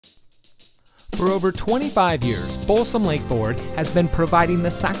For over 25 years, Folsom Lake Ford has been providing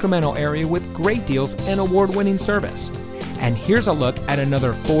the Sacramento area with great deals and award-winning service. And here's a look at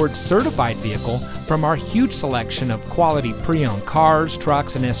another Ford certified vehicle from our huge selection of quality pre-owned cars,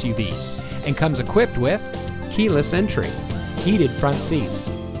 trucks, and SUVs, and comes equipped with keyless entry, heated front seats,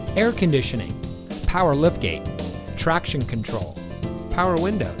 air conditioning, power liftgate, traction control, power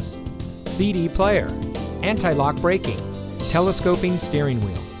windows, CD player, anti-lock braking, telescoping steering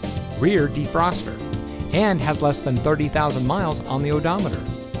wheel, rear defroster, and has less than 30,000 miles on the odometer.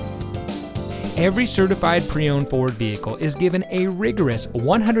 Every certified pre-owned Ford vehicle is given a rigorous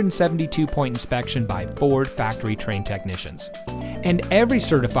 172-point inspection by Ford factory-trained technicians. And every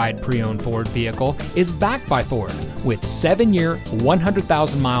certified pre-owned Ford vehicle is backed by Ford with 7-year,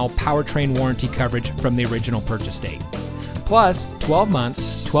 100,000-mile powertrain warranty coverage from the original purchase date. Plus, 12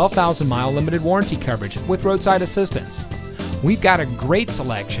 months, 12,000-mile limited warranty coverage with roadside assistance. We've got a great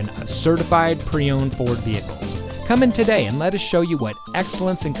selection of certified pre-owned Ford vehicles. Come in today and let us show you what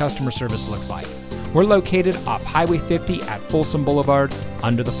excellence in customer service looks like. We're located off Highway 50 at Folsom Boulevard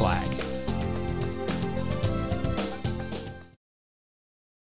under the flag.